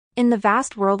In the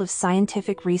vast world of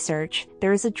scientific research,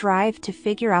 there is a drive to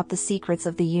figure out the secrets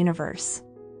of the universe.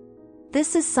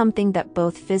 This is something that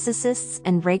both physicists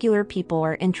and regular people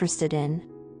are interested in.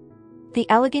 The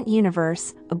Elegant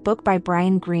Universe, a book by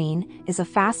Brian Greene, is a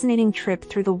fascinating trip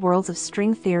through the worlds of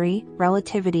string theory,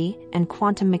 relativity, and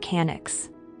quantum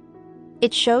mechanics.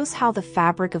 It shows how the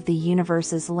fabric of the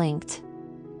universe is linked.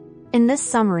 In this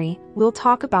summary, we'll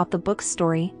talk about the book's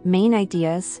story, main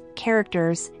ideas,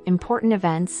 characters, important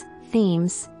events,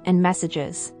 themes, and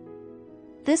messages.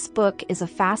 This book is a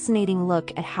fascinating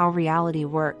look at how reality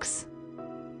works.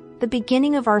 The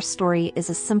beginning of our story is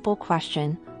a simple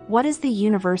question: what is the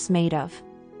universe made of?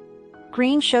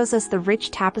 Greene shows us the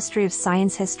rich tapestry of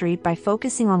science history by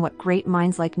focusing on what great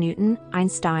minds like Newton,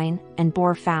 Einstein, and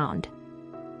Bohr found.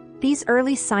 These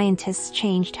early scientists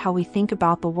changed how we think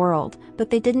about the world, but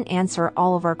they didn't answer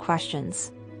all of our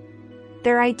questions.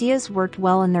 Their ideas worked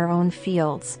well in their own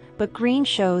fields, but Greene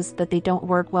shows that they don't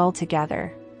work well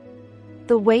together.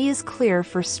 The way is clear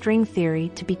for string theory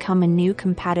to become a new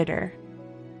competitor.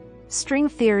 String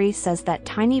theory says that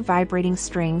tiny vibrating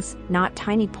strings, not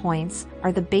tiny points,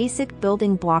 are the basic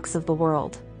building blocks of the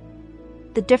world.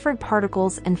 The different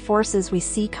particles and forces we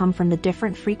see come from the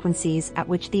different frequencies at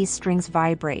which these strings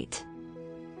vibrate.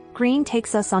 Greene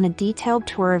takes us on a detailed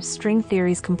tour of string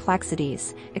theory's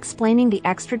complexities, explaining the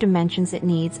extra dimensions it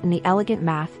needs and the elegant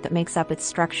math that makes up its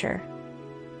structure.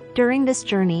 During this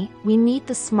journey, we meet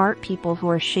the smart people who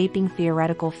are shaping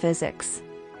theoretical physics.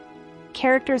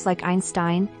 Characters like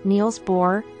Einstein, Niels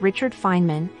Bohr, Richard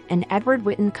Feynman, and Edward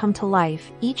Witten come to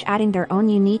life, each adding their own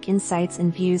unique insights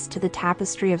and views to the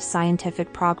tapestry of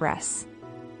scientific progress.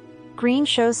 Greene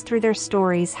shows through their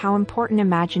stories how important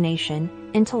imagination,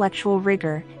 intellectual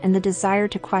rigor, and the desire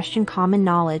to question common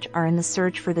knowledge are in the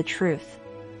search for the truth.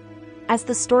 As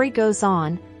the story goes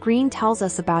on, Greene tells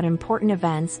us about important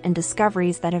events and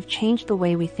discoveries that have changed the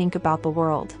way we think about the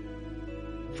world.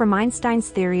 From Einstein's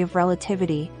theory of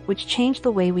relativity, which changed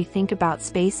the way we think about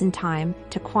space and time,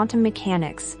 to quantum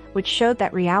mechanics, which showed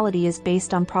that reality is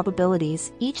based on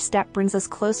probabilities, each step brings us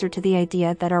closer to the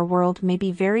idea that our world may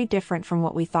be very different from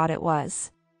what we thought it was.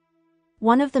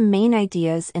 One of the main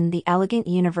ideas in The Elegant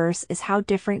Universe is how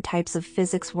different types of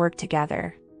physics work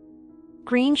together.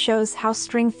 Greene shows how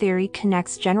string theory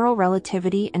connects general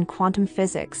relativity and quantum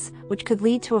physics, which could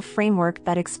lead to a framework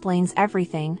that explains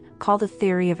everything, called a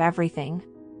theory of everything.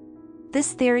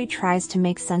 This theory tries to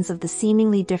make sense of the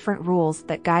seemingly different rules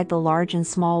that guide the large and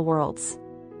small worlds.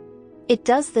 It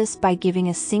does this by giving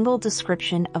a single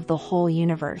description of the whole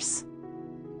universe.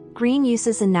 Greene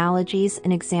uses analogies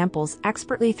and examples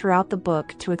expertly throughout the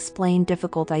book to explain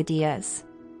difficult ideas.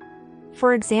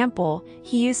 For example,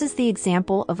 he uses the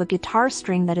example of a guitar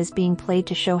string that is being played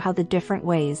to show how the different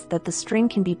ways that the string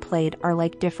can be played are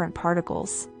like different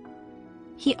particles.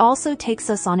 He also takes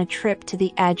us on a trip to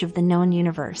the edge of the known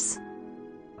universe.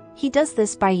 He does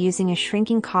this by using a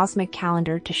shrinking cosmic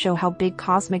calendar to show how big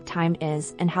cosmic time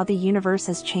is and how the universe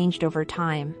has changed over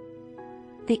time.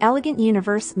 The Elegant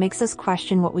Universe makes us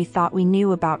question what we thought we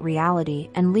knew about reality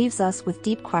and leaves us with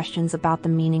deep questions about the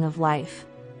meaning of life.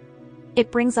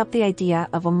 It brings up the idea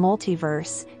of a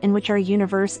multiverse, in which our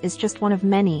universe is just one of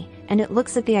many, and it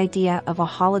looks at the idea of a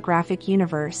holographic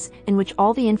universe, in which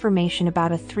all the information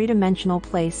about a three-dimensional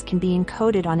place can be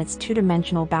encoded on its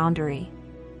two-dimensional boundary.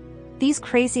 These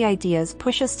crazy ideas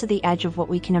push us to the edge of what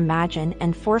we can imagine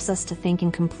and force us to think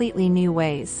in completely new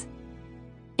ways.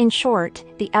 In short,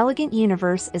 The Elegant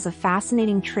Universe is a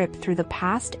fascinating trip through the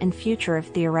past and future of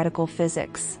theoretical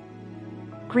physics.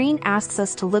 Greene asks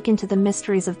us to look into the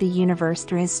mysteries of the universe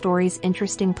through his story's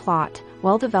interesting plot,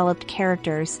 well-developed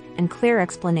characters, and clear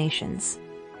explanations.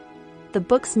 The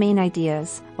book's main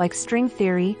ideas, like string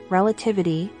theory,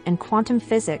 relativity, and quantum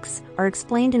physics, are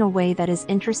explained in a way that is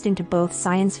interesting to both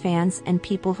science fans and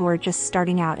people who are just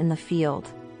starting out in the field.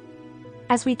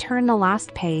 As we turn the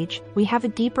last page, we have a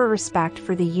deeper respect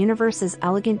for the universe's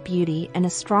elegant beauty and a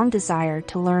strong desire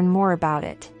to learn more about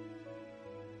it.